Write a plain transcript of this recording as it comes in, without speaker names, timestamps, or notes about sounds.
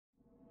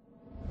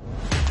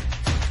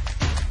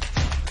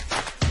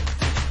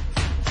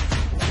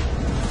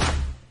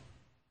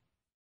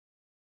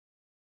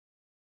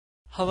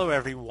Hello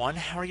everyone,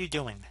 how are you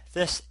doing?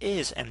 This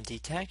is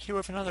MD Tech here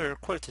with another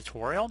quick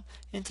tutorial.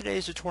 In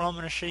today's tutorial I'm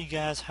going to show you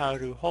guys how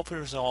to hopefully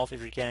resolve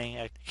if you're getting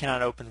a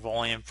cannot open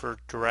volume for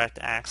direct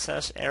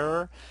access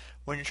error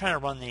when you're trying to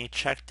run the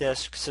check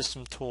disk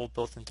system tool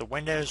built into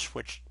Windows,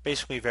 which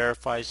basically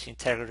verifies the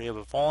integrity of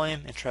a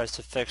volume and tries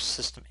to fix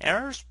system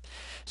errors.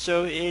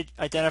 So it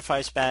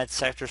identifies bad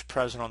sectors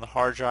present on the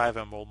hard drive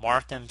and will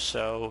mark them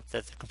so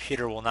that the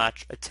computer will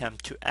not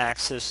attempt to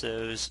access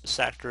those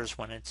sectors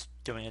when it's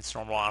doing its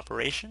normal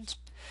operations.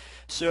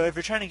 So if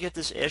you're trying to get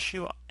this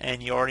issue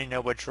and you already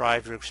know what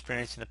drive you're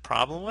experiencing the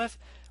problem with,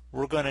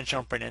 we're going to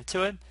jump right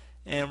into it.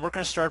 And we're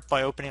going to start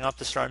by opening up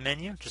the Start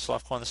menu. Just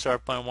left click on the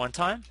Start button one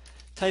time.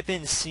 Type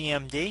in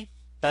CMD.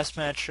 Best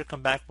match should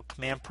come back with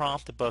command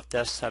prompt above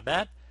desktop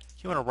app.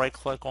 You want to right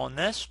click on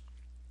this,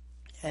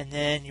 and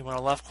then you want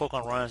to left click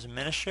on Run as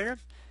Administrator.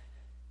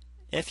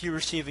 If you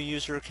receive a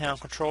user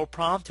account control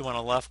prompt, you want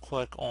to left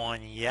click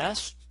on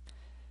Yes.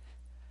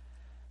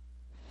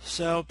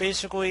 So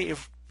basically,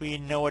 if we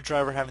know what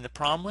driver we're having the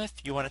problem with,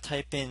 you want to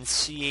type in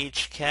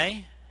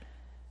CHKDSK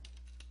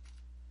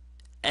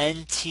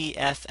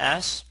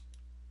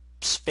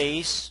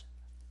space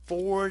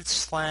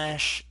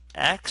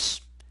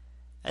 /X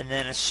and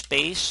then a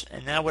space,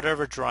 and now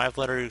whatever drive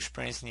letter you're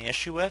experiencing the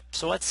issue with.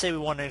 So let's say we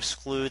want to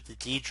exclude the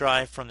D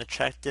drive from the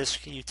check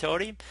disk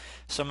utility.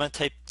 So I'm going to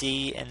type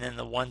D and then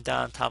the one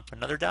dot on top of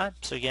another dot.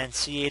 So again,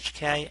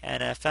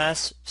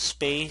 CHKNFS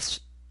space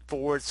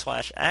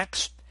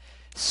 /X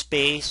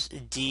space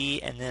D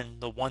and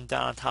then the one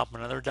dot on top of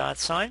another dot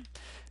sign.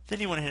 Then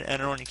you want to hit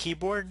enter on your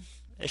keyboard.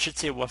 It should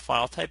say what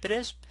file type it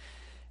is.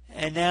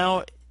 And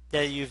now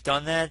that you've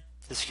done that,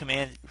 this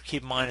command,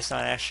 keep in mind, it's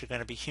not actually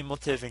going to be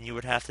cumulative, and you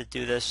would have to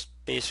do this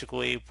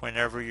basically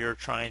whenever you're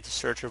trying to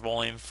search a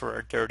volume for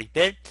a dirty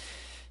bit.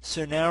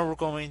 So now we're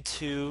going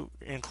to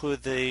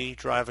include the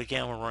drive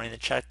again. We're running the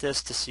check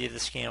disk to see if the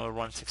scan will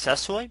run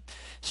successfully.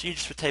 So you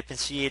just would type in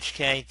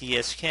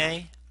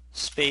CHKDSK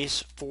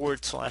space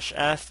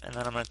 /F, and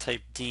then I'm going to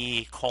type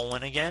D :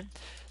 again.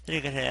 Then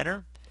you can hit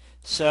enter.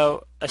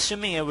 So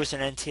assuming it was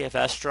an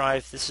NTFS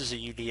drive, this is a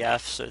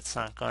UDF, so it's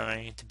not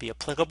going to be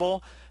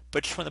applicable.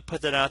 But just want to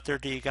put that out there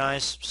to you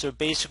guys. So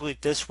basically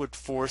this would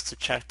force the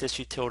check disk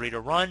utility to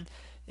run,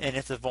 and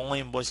if the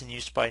volume wasn't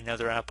used by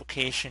another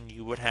application,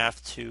 you would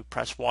have to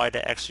press Y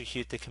to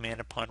execute the command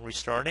upon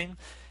restarting.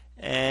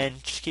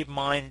 And just keep in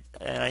mind,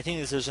 and I think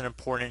this is an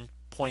important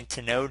point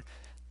to note,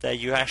 that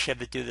you actually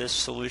have to do this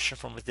solution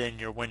from within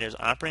your Windows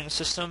operating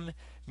system,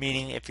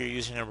 meaning if you're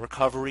using a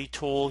recovery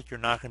tool, you're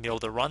not going to be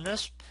able to run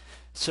this.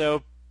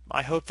 So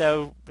I hope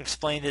that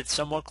explained it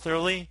somewhat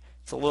clearly.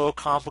 It's a little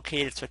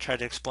complicated, so I tried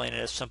to explain it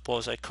as simple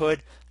as I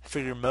could. I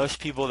figure most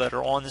people that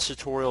are on this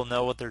tutorial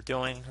know what they're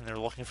doing and they're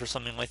looking for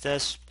something like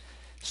this.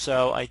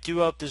 So I do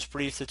hope this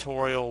brief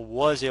tutorial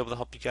was able to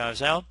help you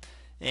guys out.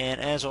 And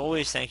as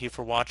always, thank you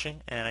for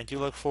watching, and I do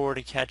look forward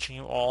to catching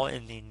you all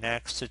in the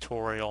next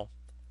tutorial.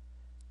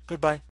 Goodbye.